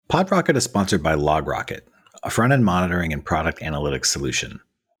PodRocket is sponsored by LogRocket, a front-end monitoring and product analytics solution.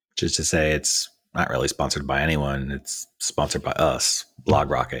 Which is to say, it's not really sponsored by anyone. It's sponsored by us,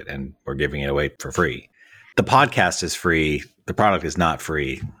 LogRocket, and we're giving it away for free. The podcast is free. The product is not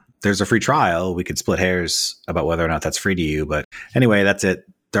free. There's a free trial. We could split hairs about whether or not that's free to you. But anyway, that's it.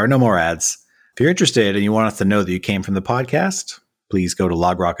 There are no more ads. If you're interested and you want us to know that you came from the podcast, please go to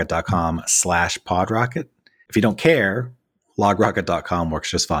logrocket.com/podrocket. If you don't care, logrocket.com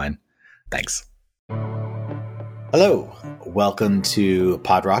works just fine. Thanks. Hello, welcome to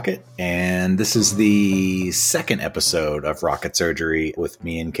PodRocket, and this is the second episode of Rocket Surgery with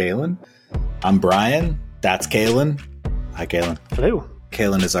me and Kalen. I'm Brian. That's Kalen. Hi, Kalen. Hello.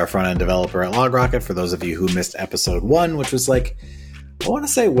 Kalen is our front-end developer at LogRocket. For those of you who missed episode 1, which was I want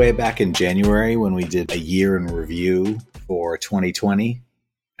to say way back in January when we did a year in review for 2020.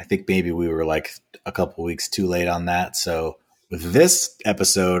 I think maybe we were a couple weeks too late on that. So with this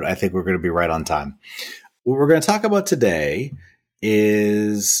episode, I think we're going to be right on time. What we're going to talk about today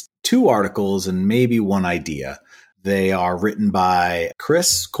is 2 articles and maybe one idea. They are written by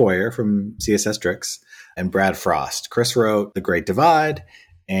Chris Coyier from CSS Tricks and Brad Frost. Chris wrote The Great Divide,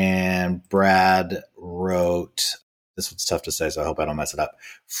 and Brad wrote, this one's tough to say, so I hope I don't mess it up,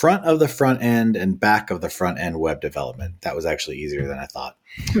 Front of the Front End and Back of the Front End Web Development. That was actually easier than I thought.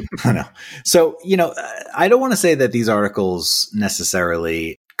 I know. So, I don't want to say that these articles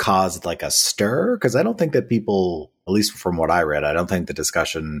necessarily caused a stir, because I don't think that people, at least from what I read, I don't think the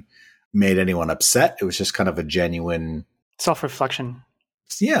discussion made anyone upset. It was just kind of a genuine self-reflection.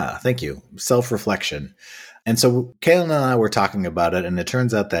 Yeah, thank you. Self-reflection. And so Kalen and I were talking about it, and it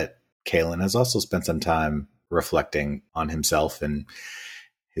turns out that Kalen has also spent some time reflecting on himself and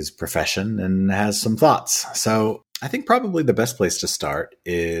his profession and has some thoughts. So I think probably the best place to start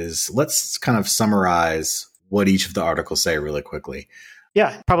is let's kind of summarize what each of the articles say really quickly.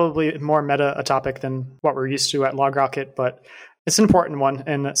 Yeah, probably more meta a topic than what we're used to at LogRocket, but it's an important one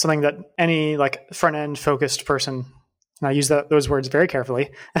and something that any front-end focused person, and I use those words very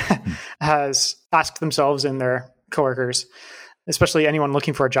carefully, has asked themselves and their coworkers, especially anyone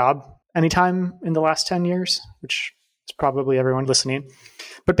looking for a job anytime in the last 10 years, which is probably everyone listening.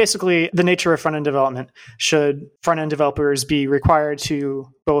 But basically, the nature of front-end development. Should front-end developers be required to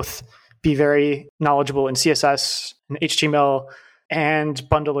both be very knowledgeable in CSS and HTML and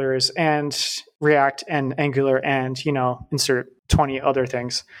bundlers and React and Angular and, insert 20 other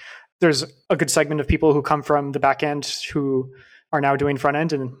things? There's a good segment of people who come from the back end who are now doing front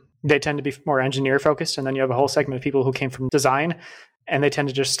end, and they tend to be more engineer focused. And then you have a whole segment of people who came from design, and they tend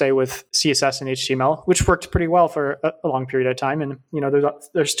to just stay with CSS and HTML, which worked pretty well for a long period of time. And,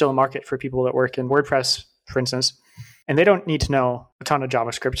 there's still a market for people that work in WordPress, for instance, and they don't need to know a ton of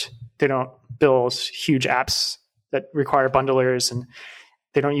JavaScript. They don't build huge apps that require bundlers, and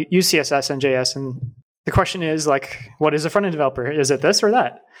they don't use CSS and JS. And the question is what is a front-end developer? Is it this or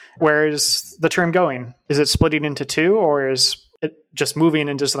that? Where is the term going? Is it splitting into 2, or is it just moving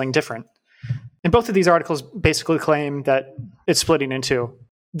into something different? And both of these articles basically claim that it's splitting in 2.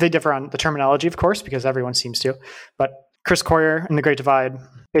 They differ on the terminology, of course, because everyone seems to. But Chris Coyier in The Great Divide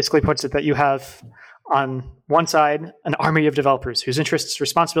basically puts it that you have on one side an army of developers whose interests,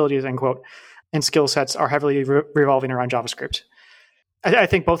 responsibilities, end quote, and skill sets are heavily revolving around JavaScript. I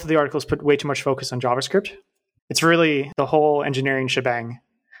think both of the articles put way too much focus on JavaScript. It's really the whole engineering shebang.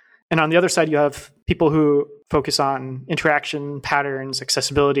 And on the other side, you have people who focus on interaction, patterns,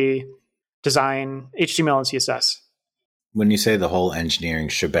 accessibility, design, HTML, and CSS. When you say the whole engineering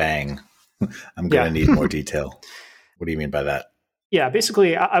shebang, I'm going to need more detail. What do you mean by that? Yeah,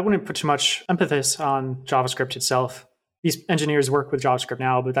 basically, I wouldn't put too much emphasis on JavaScript itself. These engineers work with JavaScript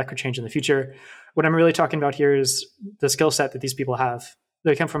now, but that could change in the future. What I'm really talking about here is the skill set that these people have.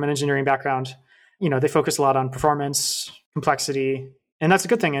 They come from an engineering background. They focus a lot on performance, complexity, and that's a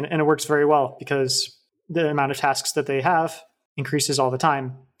good thing. And it works very well because the amount of tasks that they have increases all the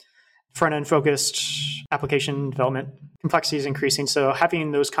time. Front-end focused application development complexity is increasing. So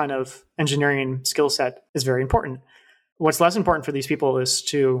having those kind of engineering skill set is very important. What's less important for these people is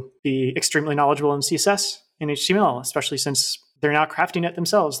to be extremely knowledgeable in CSS and HTML, especially since they're not crafting it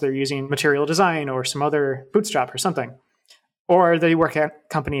themselves. They're using Material Design or some other Bootstrap or something. Or they work at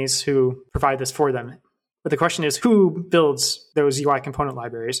companies who provide this for them. But the question is, who builds those UI component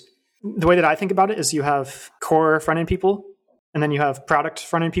libraries? The way that I think about it is you have core front-end people, and then you have product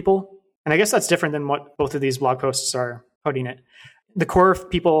front-end people. And I guess that's different than what both of these blog posts are putting it. The core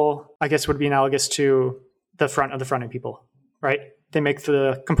people, I guess, would be analogous to the front of the front-end people, right? They make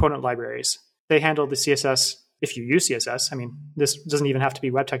the component libraries. They handle the CSS, if you use CSS. I mean, this doesn't even have to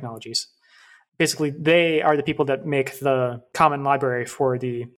be web technologies. basically they are the people that make the common library for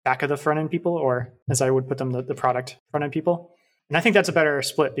the back of the front end people, or as I would put them, the product front end people. And I think that's a better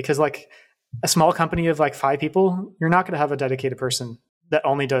split because like a small company of like 5 people, you're not going to have a dedicated person that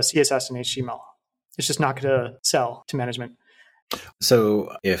only does CSS and HTML. It's just not going to sell to management.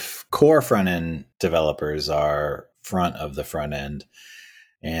 So if core front end developers are front of the front end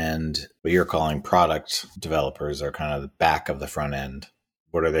and what you're calling product developers are kind of the back of the front end,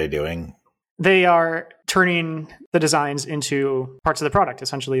 what are they doing? They are turning the designs into parts of the product,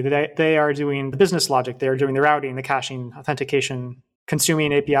 essentially. They are doing the business logic. They are doing the routing, the caching, authentication,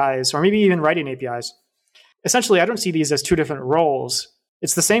 consuming APIs, or maybe even writing APIs. Essentially, I don't see these as 2 different roles.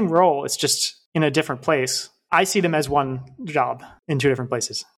 It's the same role. It's just in a different place. I see them as one job in 2 different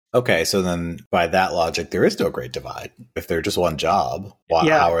places. Okay, so then by that logic, there is no great divide. If they're just one job,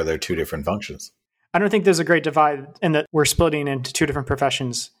 how are there 2 different functions? I don't think there's a great divide in that we're splitting into 2 different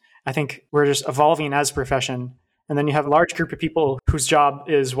professions. I think we're just evolving as a profession. And then you have a large group of people whose job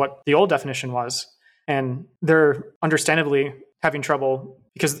is what the old definition was. And they're understandably having trouble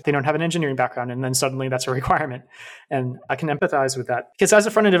because they don't have an engineering background. And then suddenly that's a requirement. And I can empathize with that. Because as a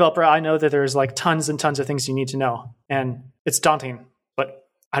front-end developer, I know that there's like tons and tons of things you need to know. And it's daunting, but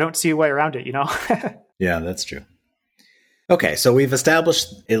I don't see a way around it, you know? Yeah, that's true. Okay, so we've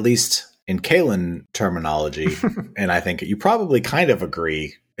established, at least in Kalen terminology, and I think you probably kind of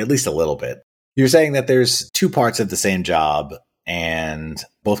agree, at least a little bit. You're saying that there's 2 parts of the same job, and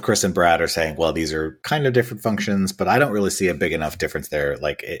both Chris and Brad are saying, well, these are kind of different functions, but I don't really see a big enough difference there.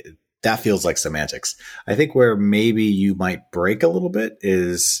 Like that feels like semantics. I think where maybe you might break a little bit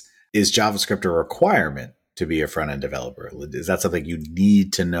is JavaScript a requirement to be a front-end developer? Is that something you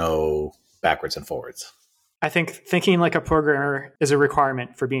need to know backwards and forwards? I think thinking like a programmer is a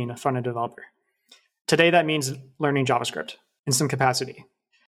requirement for being a front-end developer. Today, that means learning JavaScript in some capacity.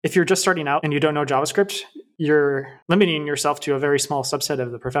 If you're just starting out and you don't know JavaScript, you're limiting yourself to a very small subset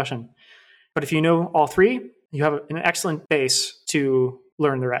of the profession. But if you know all 3, you have an excellent base to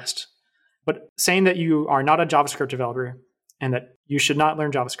learn the rest. But saying that you are not a JavaScript developer and that you should not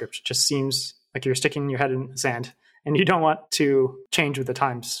learn JavaScript just seems like you're sticking your head in the sand and you don't want to change with the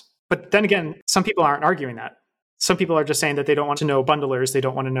times. But then again, some people aren't arguing that. Some people are just saying that they don't want to know bundlers, they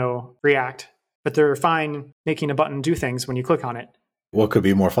don't want to know React, but they're fine making a button do things when you click on it. What could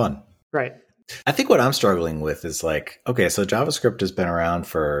be more fun? Right. I think what I'm struggling with is like, okay, so JavaScript has been around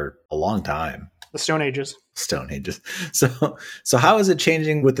for a long time. The Stone Ages. So how is it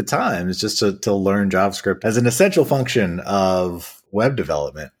changing with the times just to learn JavaScript as an essential function of web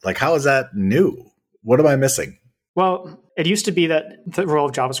development? Like, how is that new? What am I missing? Well, it used to be that the role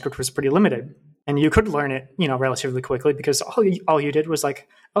of JavaScript was pretty limited and you could learn it, relatively quickly because all you did was like,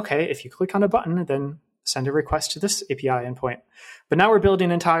 okay, if you click on a button, then send a request to this API endpoint. But now we're building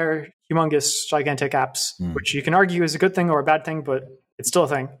entire humongous, gigantic apps, which you can argue is a good thing or a bad thing, but it's still a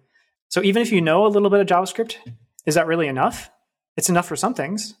thing. So even if you know a little bit of JavaScript, is that really enough? It's enough for some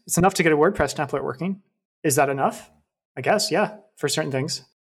things. It's enough to get a WordPress template working. Is that enough? I guess, yeah, for certain things.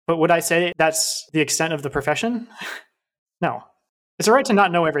 But would I say that's the extent of the profession? No. It's all right to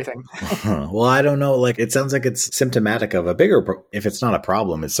not know everything. Well, I don't know. Like, it sounds like it's symptomatic of a bigger, if it's not a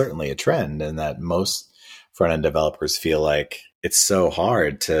problem, it's certainly a trend, and that most front-end developers feel like it's so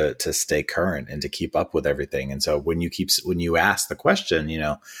hard to stay current and to keep up with everything. And so when you ask the question,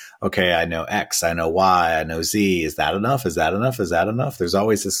 okay, I know X, I know Y, I know Z, is that enough? Is that enough? Is that enough? There's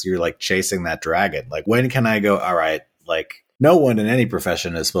always this, you're like chasing that dragon. Like, when can I go, all right, like, no one in any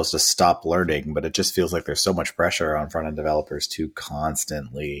profession is supposed to stop learning, but it just feels like there's so much pressure on front-end developers to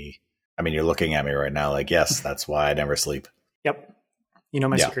constantly, I mean, you're looking at me right now like, yes, that's why I never sleep. Yep. You know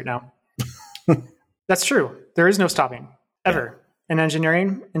my secret now. That's true. There is no stopping, ever. Yeah. In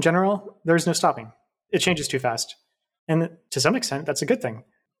engineering, in general, there is no stopping. It changes too fast. And to some extent, that's a good thing.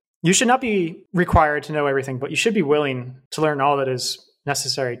 You should not be required to know everything, but you should be willing to learn all that is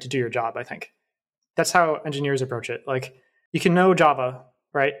necessary to do your job, I think. That's how engineers approach it. Like, you can know Java,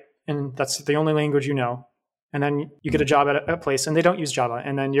 right? And that's the only language you know. And then you get a job at a place and they don't use Java.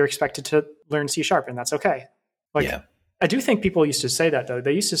 And then you're expected to learn C#, and that's okay. I do think people used to say that, though.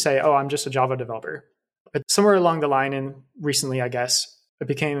 They used to say, oh, I'm just a Java developer. But somewhere along the line, and recently, I guess, it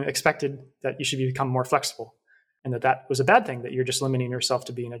became expected that you should become more flexible and that was a bad thing, that you're just limiting yourself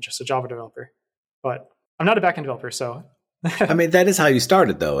to being just a Java developer. But I'm not a backend developer, so... I mean, that is how you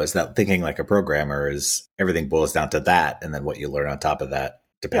started, though, is that thinking like a programmer is everything boils down to that. And then what you learn on top of that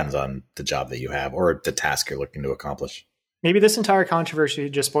depends on the job that you have or the task you're looking to accomplish. Maybe this entire controversy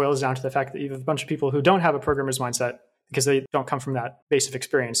just boils down to the fact that you have a bunch of people who don't have a programmer's mindset because they don't come from that base of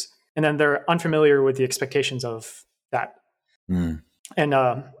experience. And then they're unfamiliar with the expectations of that. And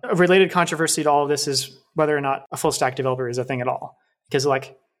a related controversy to all of this is whether or not a full stack developer is a thing at all. Because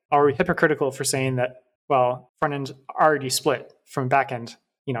like, are we hypocritical for saying that, well, front end already split from back end,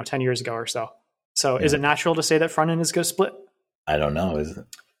 10 years ago or so. So is it natural to say that front end is going to split? I don't know. Is it?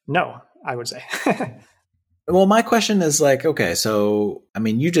 No, I would say. Well, my question is like, okay, so, I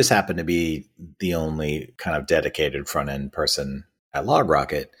mean, you just happen to be the only kind of dedicated front end person at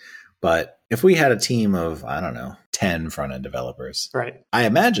LogRocket. But if we had a team of, I don't know, 10 front end developers, right? I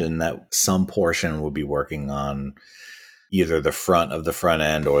imagine that some portion would be working on either the front of the front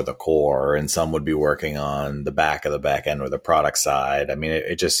end or the core, and some would be working on the back of the back end or the product side. I mean,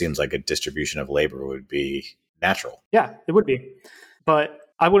 it just seems like a distribution of labor would be natural. Yeah, it would be. But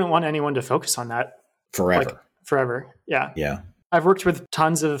I wouldn't want anyone to focus on that. Forever. Yeah. Yeah. I've worked with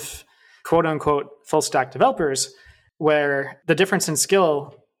tons of quote unquote full stack developers where the difference in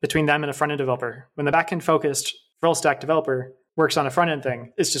skill between them and a front end developer, when the back end focused full stack developer works on a front end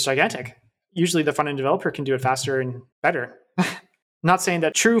thing, is just gigantic. Usually the front end developer can do it faster and better. Not saying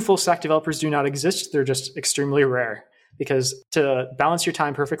that true full stack developers do not exist. They're just extremely rare because to balance your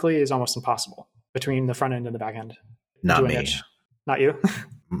time perfectly is almost impossible between the front end and the back end. Not me. Not you?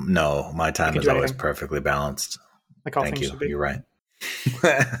 No, my time is always perfectly balanced. Like all Thank things you. should be. You're right.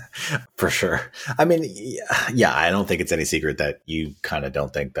 For sure. I mean, yeah, I don't think it's any secret that you kind of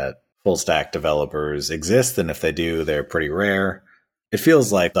don't think that full stack developers exist. And if they do, they're pretty rare. It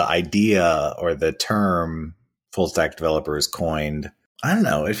feels like the idea or the term full stack developers coined, I don't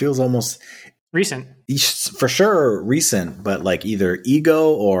know, it feels almost recent. For sure recent, but like either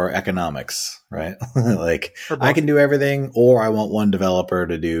ego or economics, right? Like I can do everything or I want one developer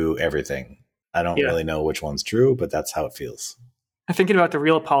to do everything. I don't really know which one's true, but that's how it feels. I'm thinking about the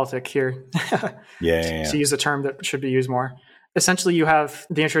real politic here. Yeah. To use a term that should be used more. Essentially, you have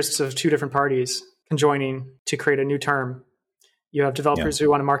the interests of two different parties conjoining to create a new term. You have developers who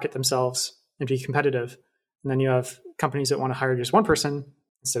want to market themselves and be competitive. And then you have companies that want to hire just one person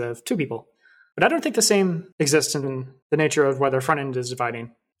instead of two people. But I don't think the same exists in the nature of whether front end is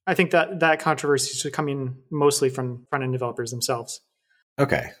dividing. I think that controversy is coming mostly from front end developers themselves.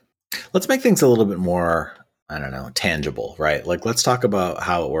 Okay. Let's make things a little bit more, I don't know, tangible, right? Like let's talk about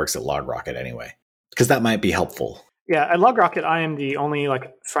how it works at LogRocket anyway, because that might be helpful. Yeah, at LogRocket, I am the only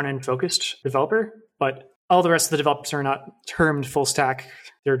like front end focused developer, but all the rest of the developers are not termed full stack.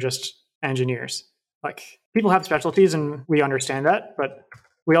 They're just engineers. Like people have specialties and we understand that, but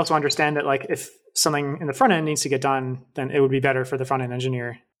we also understand that like if something in the front end needs to get done, then it would be better for the front end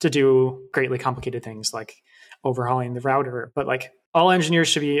engineer to do greatly complicated things like overhauling the router. But like all engineers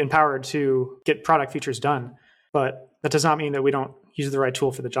should be empowered to get product features done. But that does not mean that we don't use the right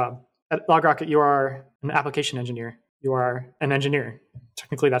tool for the job. At LogRocket, you are an application engineer. You are an engineer.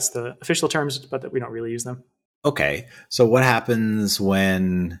 Technically, that's the official terms, but we don't really use them. Okay. So what happens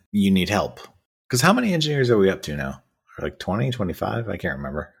when you need help? Because how many engineers are we up to now? Like 20, 25? I can't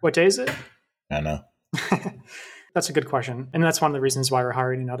remember. What day is it? I don't know. That's a good question. And that's one of the reasons why we're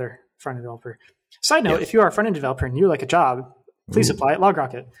hiring another front-end developer. Side note, if you are a front-end developer and you like a job, please apply at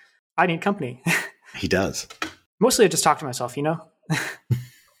LogRocket. I need company. He does. Mostly I just talk to myself,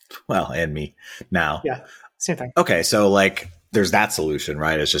 Well, and me now. Yeah, same thing. Okay, so like there's that solution,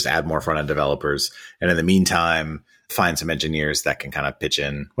 right? It's just add more front-end developers. And in the meantime, find some engineers that can kind of pitch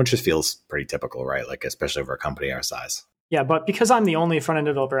in, which just feels pretty typical, right? Like especially for a company our size. Yeah, but because I'm the only front-end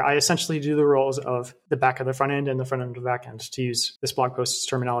developer, I essentially do the roles of the back of the front end and the front end of the back end, to use this blog post's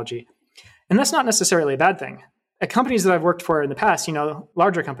terminology. And that's not necessarily a bad thing. At companies that I've worked for in the past,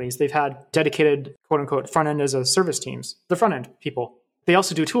 larger companies, they've had dedicated, quote unquote, front end as a service teams, the front end people. They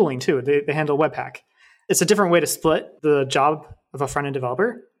also do tooling too. They handle Webpack. It's a different way to split the job of a front end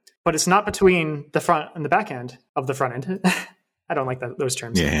developer, but it's not between the front and the back end of the front end. I don't like those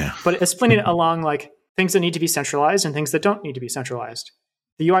terms. Yeah. But it's splitting it along like things that need to be centralized and things that don't need to be centralized.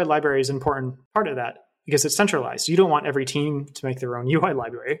 The UI library is an important part of that because it's centralized. You don't want every team to make their own UI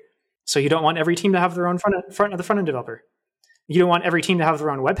library. So you don't want every team to have their own front of the front end developer. You don't want every team to have their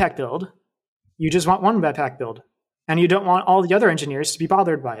own Webpack build. You just want one Webpack build. And you don't want all the other engineers to be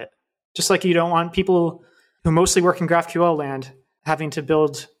bothered by it. Just like you don't want people who mostly work in GraphQL land having to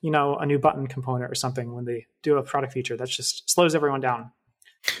build, a new button component or something when they do a product feature. That just slows everyone down.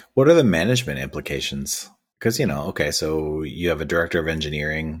 What are the management implications? Because, so you have a director of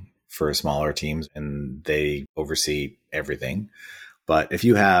engineering for smaller teams and they oversee everything. But if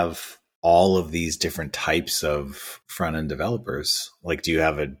you have all of these different types of front-end developers, like do you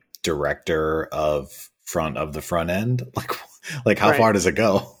have a director of the front end? Like how far does it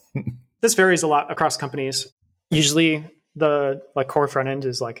go? This varies a lot across companies. Usually the core front end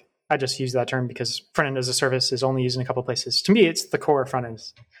is like I just use that term because front end as a service is only used in a couple places. To me, it's the core front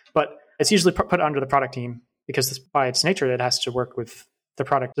ends, but it's usually put under the product team because by its nature, it has to work with the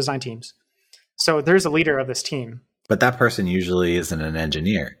product design teams. So there's a leader of this team. But that person usually isn't an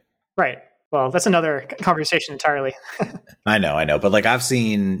engineer. Right. Well, that's another conversation entirely. I know. But like I've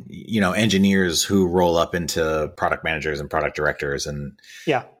seen, engineers who roll up into product managers and product directors. And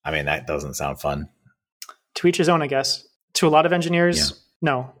yeah, I mean, that doesn't sound fun. To each his own, I guess. To a lot of engineers,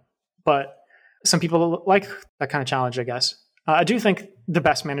 no. But some people like that kind of challenge, I guess. I do think the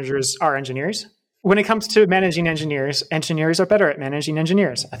best managers are engineers. When it comes to managing engineers are better at managing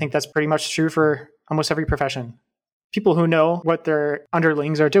engineers. I think that's pretty much true for almost every profession. People who know what their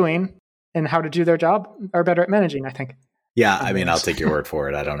underlings are doing and how to do their job are better at managing, I think. Yeah, I mean, I'll take your word for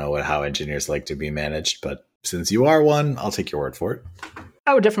it. I don't know how engineers like to be managed, but since you are one, I'll take your word for it.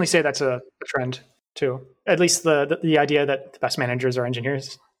 I would definitely say that's a trend too. At least the idea that the best managers are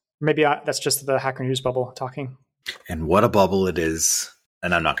engineers. Maybe that's just the Hacker News bubble talking. And what a bubble it is.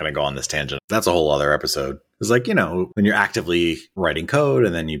 And I'm not going to go on this tangent. That's a whole other episode. It's like, when you're actively writing code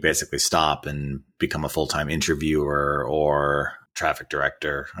and then you basically stop and become a full-time interviewer or traffic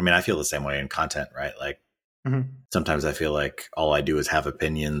director. I mean, I feel the same way in content, right? Like sometimes I feel like all I do is have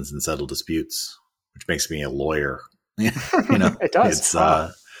opinions and settle disputes, which makes me a lawyer. It does.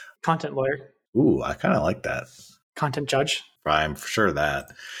 It's content lawyer. Ooh, I kind of like that. Content judge. I'm sure of that.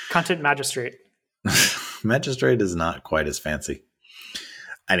 Content magistrate. Magistrate is not quite as fancy.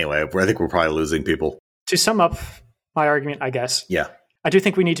 Anyway, I think we're probably losing people. To sum up my argument, I guess. Yeah. I do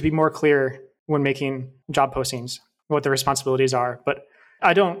think we need to be more clear when making job postings, what the responsibilities are. But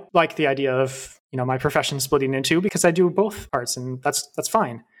I don't like the idea of, my profession splitting in two because I do both parts and that's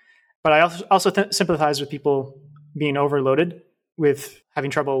fine. But I also sympathize with people being overloaded with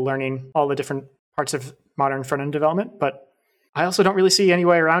having trouble learning all the different parts of modern front-end development. But I also don't really see any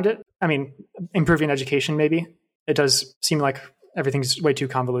way around it. I mean, improving education, maybe. It does seem like everything's way too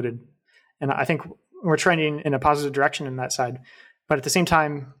convoluted. And I think we're trending in a positive direction in that side. But at the same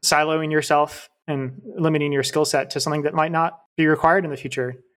time, siloing yourself and limiting your skill set to something that might not be required in the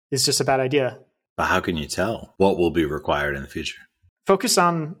future is just a bad idea. But how can you tell what will be required in the future? Focus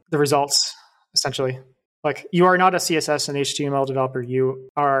on the results, essentially. Like, you are not a CSS and HTML developer. You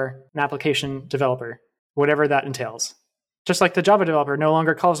are an application developer, whatever that entails. Just like the Java developer no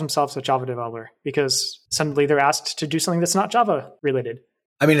longer calls themselves a Java developer because suddenly they're asked to do something that's not Java related.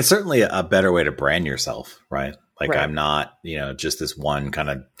 I mean, it's certainly a better way to brand yourself, right? Like Right. I'm not, just this one kind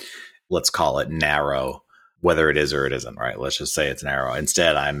of, let's call it narrow, whether it is or it isn't, right? Let's just say it's narrow.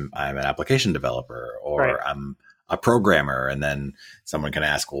 Instead, I'm an application developer or Right. I'm a programmer. And then someone can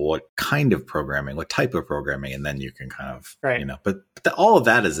ask, well, what kind of programming, what type of programming? And then you can kind of, Right. but all of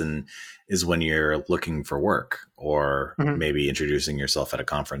that is when you're looking for work or maybe introducing yourself at a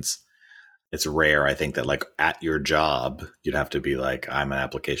conference. It's rare, I think, that like at your job, you'd have to be like, I'm an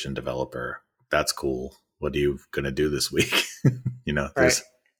application developer. That's cool. What are you going to do this week? Right.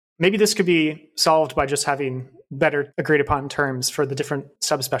 Maybe this could be solved by just having better agreed upon terms for the different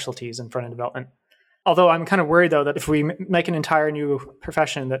subspecialties in front-end development. Although I'm kind of worried, though, that if we make an entire new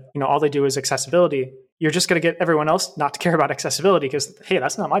profession that, all they do is accessibility, you're just going to get everyone else not to care about accessibility because, hey,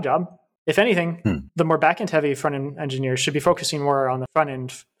 that's not my job. If anything, the more back-end heavy front-end engineers should be focusing more on the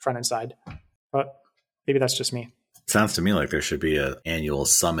front-end side. But maybe that's just me. Sounds to me like there should be an annual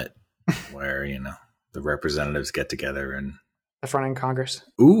summit where, the representatives get together and... The front-end Congress.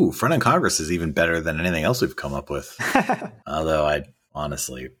 Ooh, front-end Congress is even better than anything else we've come up with. Although I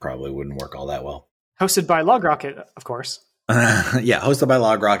honestly probably wouldn't work all that well. Hosted by LogRocket, of course. Yeah, hosted by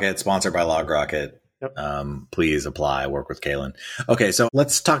LogRocket, sponsored by LogRocket. Yep. Please apply, work with Kalen. Okay, so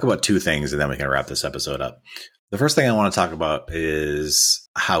let's talk about two things and then we can wrap this episode up. The first thing I want to talk about is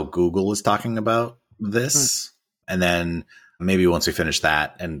how Google is talking about this. And then maybe once we finish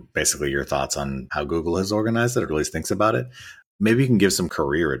that and basically your thoughts on how Google has organized it or at least thinks about it, maybe you can give some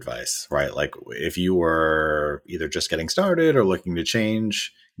career advice, right? Like if you were either just getting started or looking to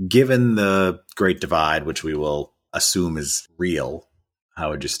change, given the great divide, which we will assume is real, how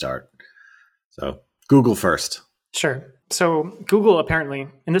would you start? So Google first. Sure. So Google apparently,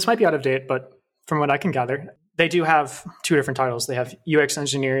 and this might be out of date, but from what I can gather, they do have two different titles. They have UX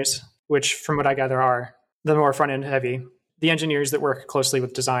engineers, which from what I gather are the more front-end heavy, the engineers that work closely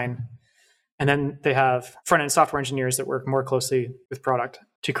with design. And then they have front-end software engineers that work more closely with product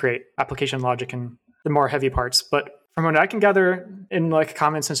to create application logic and the more heavy parts. But from what I can gather in like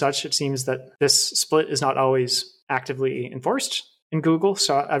comments and such, it seems that this split is not always actively enforced in Google.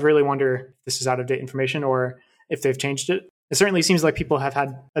 So I really wonder if this is out-of-date information or if they've changed it. It certainly seems like people have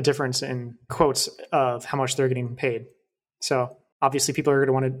had a difference in quotes of how much they're getting paid. So Obviously, people are going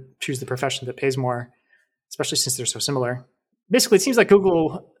to want to choose the profession that pays more, especially since they're so similar. Basically, it seems like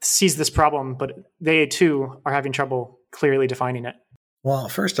Google sees this problem, but they too are having trouble clearly defining it. Well,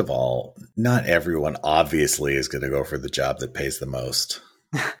 first of all, not everyone obviously is going to go for the job that pays the most.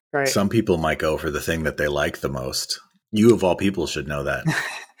 Right. Some people might go for the thing that they like the most. You, of all people, should know that.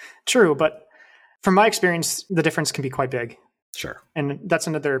 True, but from my experience, the difference can be quite big. Sure. And that's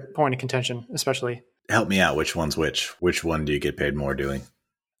another point of contention, especially. Help me out. Which one's which? Which one do you get paid more doing?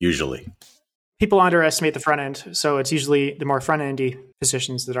 Usually. People underestimate the front end, so it's usually the more front-endy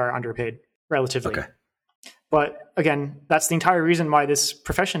positions that are underpaid, relatively. Okay. But again, that's the entire reason why this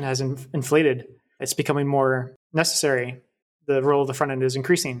profession has inflated. It's becoming more necessary. The role of the front end is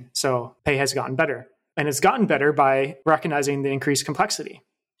increasing, so pay has gotten better. And it's gotten better by recognizing the increased complexity.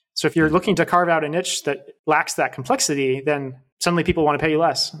 So if you're looking to carve out a niche that lacks that complexity, then suddenly people want to pay you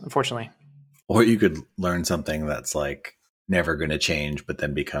less, unfortunately. Or you could learn something that's like never going to change, but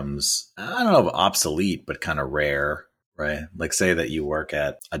then becomes, I don't know, obsolete, but kind of rare, right? Like say that you work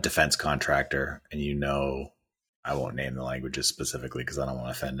at a defense contractor and you know, I won't name the languages specifically because I don't want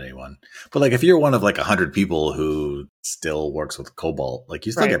to offend anyone. But like if you're one of like 100 people who still works with COBOL, like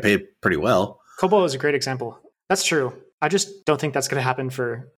you still get paid pretty well. COBOL is a great example. That's true. I just don't think that's going to happen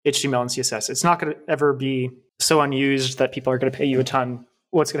for HTML and CSS. It's not going to ever be so unused that people are going to pay you a ton.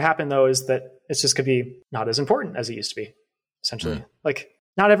 What's going to happen though is that it's just going to be not as important as it used to be, essentially. Like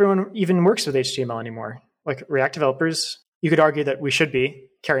not everyone even works with HTML anymore. Like React developers, you could argue that we should be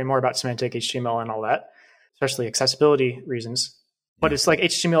caring more about semantic HTML and all that, especially accessibility reasons. But it's like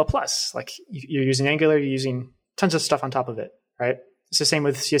HTML plus, like you're using Angular, you're using tons of stuff on top of it, right? It's the same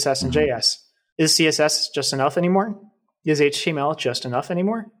with CSS and JS. Is CSS just enough anymore? Is HTML just enough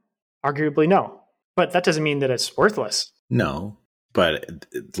anymore? Arguably, no. But that doesn't mean that it's worthless. No, but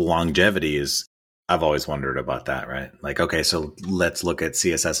the longevity is, I've always wondered about that, right? Like, okay, so let's look at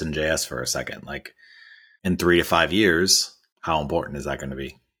CSS and JS for a second. Like in 3 to 5 years, how important is that going to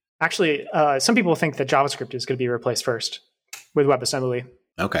be? Actually, some people think that JavaScript is going to be replaced first with WebAssembly.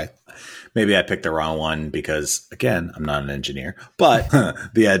 Okay. Maybe I picked the wrong one because, again, I'm not an engineer. But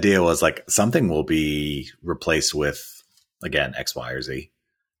the idea was like something will be replaced with, again, X, Y, or Z.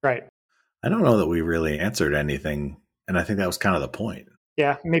 Right. I don't know that we really answered anything. And I think that was kind of the point.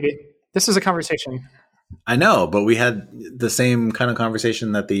 Yeah, maybe. This is a conversation. I know, but we had the same kind of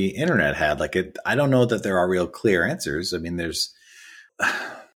conversation that the internet had. Like, I don't know that there are real clear answers. I mean,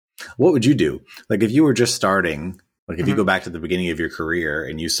 what would you do? Like, if you were just starting, like if you go back to the beginning of your career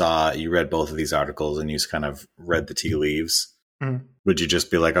and you read both of these articles and you kind of read the tea leaves, would you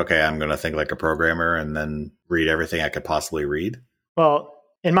just be like, okay, I'm going to think like a programmer and then read everything I could possibly read? Well,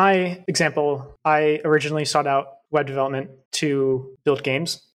 in my example, I originally sought out web development to build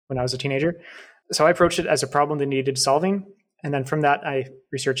games when I was a teenager. So I approached it as a problem that needed solving. And then from that, I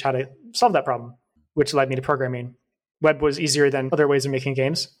researched how to solve that problem, which led me to programming. Web was easier than other ways of making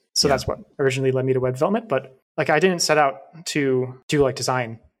games. So that's what originally led me to web development. But like I didn't set out to do like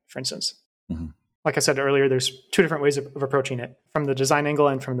design, for instance. Like I said earlier, there's 2 different ways of approaching it, from the design angle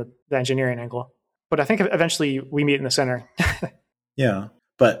and from the engineering angle. But I think eventually we meet in the center. Yeah,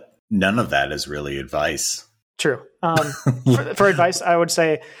 but none of that is really advice. True. For advice, I would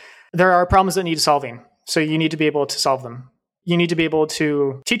say there are problems that need solving. So you need to be able to solve them. You need to be able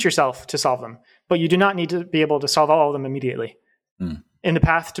to teach yourself to solve them, but you do not need to be able to solve all of them immediately. In the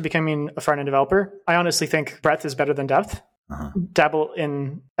path to becoming a front-end developer, I honestly think breadth is better than depth. Dabble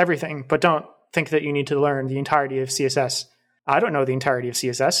in everything, but don't think that you need to learn the entirety of CSS. I don't know the entirety of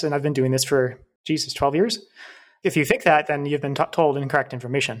CSS, and I've been doing this for, 12 years. If you think that, then you've been told incorrect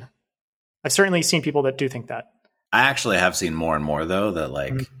information. I've certainly seen people that do think that. I actually have seen more and more, though, that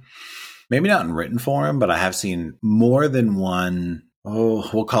like, maybe not in written form, but I have seen more than one,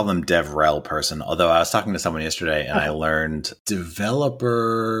 we'll call them DevRel person. Although I was talking to someone yesterday and I learned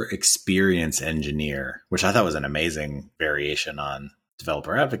developer experience engineer, which I thought was an amazing variation on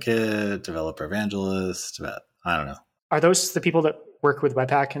developer advocate, developer evangelist. I don't know. Are those the people that work with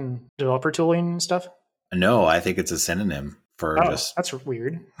Webpack and developer tooling and stuff? No, I think it's a synonym for just... That's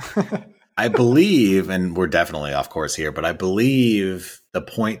weird. I believe, and we're definitely off course here, but I believe the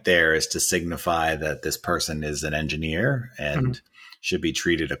point there is to signify that this person is an engineer and should be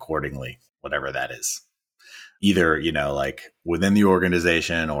treated accordingly, whatever that is. Either, like within the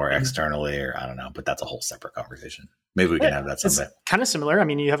organization or externally, or I don't know, but that's a whole separate conversation. Maybe we can have that someday. It's kind of similar. I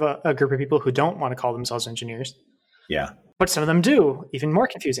mean, you have a group of people who don't want to call themselves engineers. Yeah. But some of them do, even more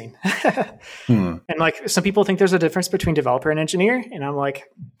confusing. And like some people think there's a difference between developer and engineer. And I'm like,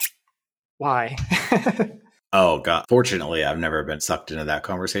 why? Oh, God. Fortunately, I've never been sucked into that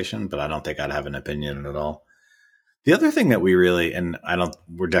conversation, but I don't think I'd have an opinion at all. The other thing that we really, and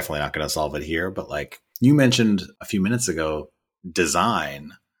we're definitely not going to solve it here, but like you mentioned a few minutes ago,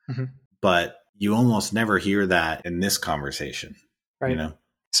 design, but you almost never hear that in this conversation, right? You know?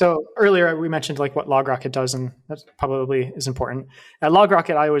 So earlier we mentioned like what LogRocket does, and that probably is important. At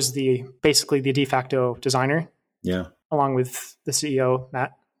LogRocket, I was basically the de facto designer. Yeah. Along with the CEO,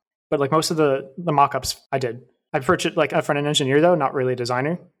 Matt. But like most of the mock-ups I did. I approach it like a front-end engineer though, not really a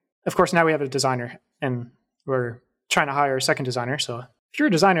designer. Of course, now we have a designer and we're trying to hire a second designer. So if you're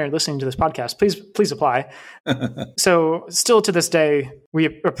a designer listening to this podcast, please apply. So still to this day,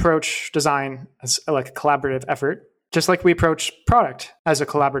 we approach design as like a collaborative effort, just like we approach product as a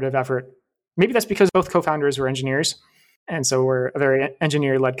collaborative effort. Maybe that's because both co-founders were engineers. And so we're a very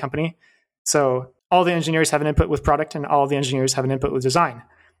engineer-led company. So all the engineers have an input with product and all the engineers have an input with design.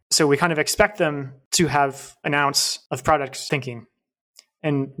 So we kind of expect them to have an ounce of product thinking.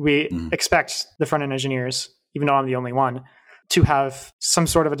 And we expect the front-end engineers, even though I'm the only one, to have some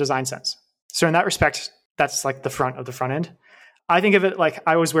sort of a design sense. So in that respect, that's like the front of the front end. I think of it like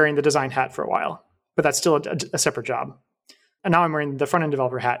I was wearing the design hat for a while, but that's still a separate job. And now I'm wearing the front-end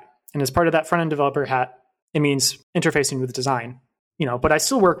developer hat. And as part of that front-end developer hat, it means interfacing with design. But I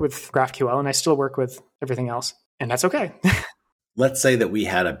still work with GraphQL and I still work with everything else. And that's okay. Let's say that we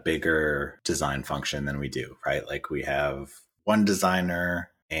had a bigger design function than we do, right? Like we have one designer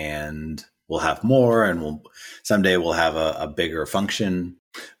and we'll have more and someday we'll have a bigger function.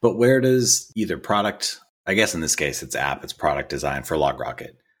 But where does either product, I guess in this case it's product design for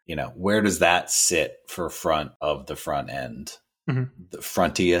LogRocket, where does that sit for front of the front end? The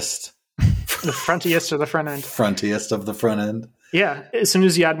frontiest? The frontiest of the front end. Frontiest of the front end. Yeah. As soon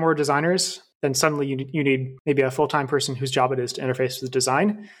as you add more designers, then suddenly you need maybe a full-time person whose job it is to interface with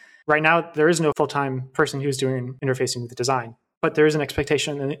design. Right now, there is no full-time person who's doing interfacing with the design, but there is an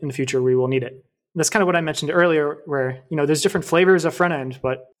expectation in the future we will need it. That's kind of what I mentioned earlier, where there's different flavors of front end,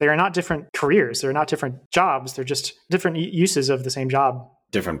 but they are not different careers. They're not different jobs. They're just different uses of the same job.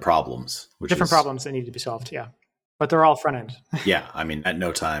 Different problems. Problems that need to be solved, yeah. But they're all front end. Yeah, I mean, at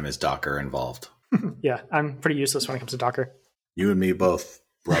no time is Docker involved. Yeah, I'm pretty useless when it comes to Docker. You and me both,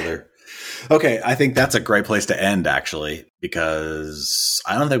 brother. Okay, I think that's a great place to end, actually, because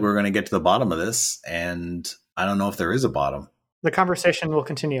I don't think we're going to get to the bottom of this, and I don't know if there is a bottom. The conversation will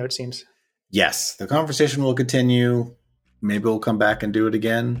continue, it seems. Yes, the conversation will continue. Maybe we'll come back and do it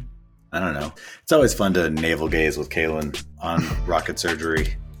again. I don't know. It's always fun to navel gaze with Kalen on rocket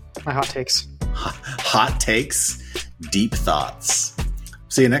surgery. My hot takes. Hot takes, deep thoughts.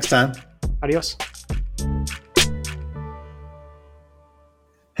 See you next time. Adios.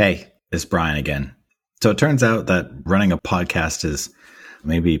 Hey, it's Brian again. So it turns out that running a podcast is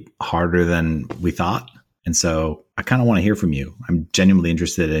maybe harder than we thought. And so I kind of want to hear from you. I'm genuinely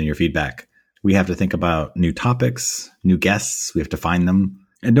interested in your feedback. We have to think about new topics, new guests. We have to find them.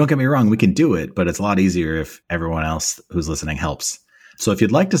 And don't get me wrong, we can do it, but it's a lot easier if everyone else who's listening helps. So if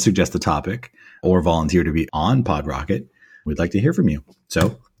you'd like to suggest a topic or volunteer to be on PodRocket, we'd like to hear from you.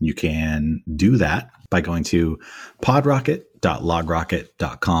 So you can do that by going to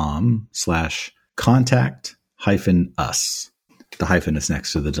podrocket.logrocket.com/contact-us. The hyphen is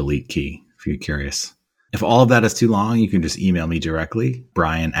next to the delete key, if you're curious. If all of that is too long, you can just email me directly,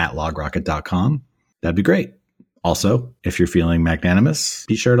 brian@logrocket.com. That'd be great. Also, if you're feeling magnanimous,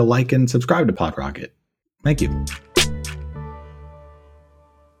 be sure to like and subscribe to PodRocket. Thank you.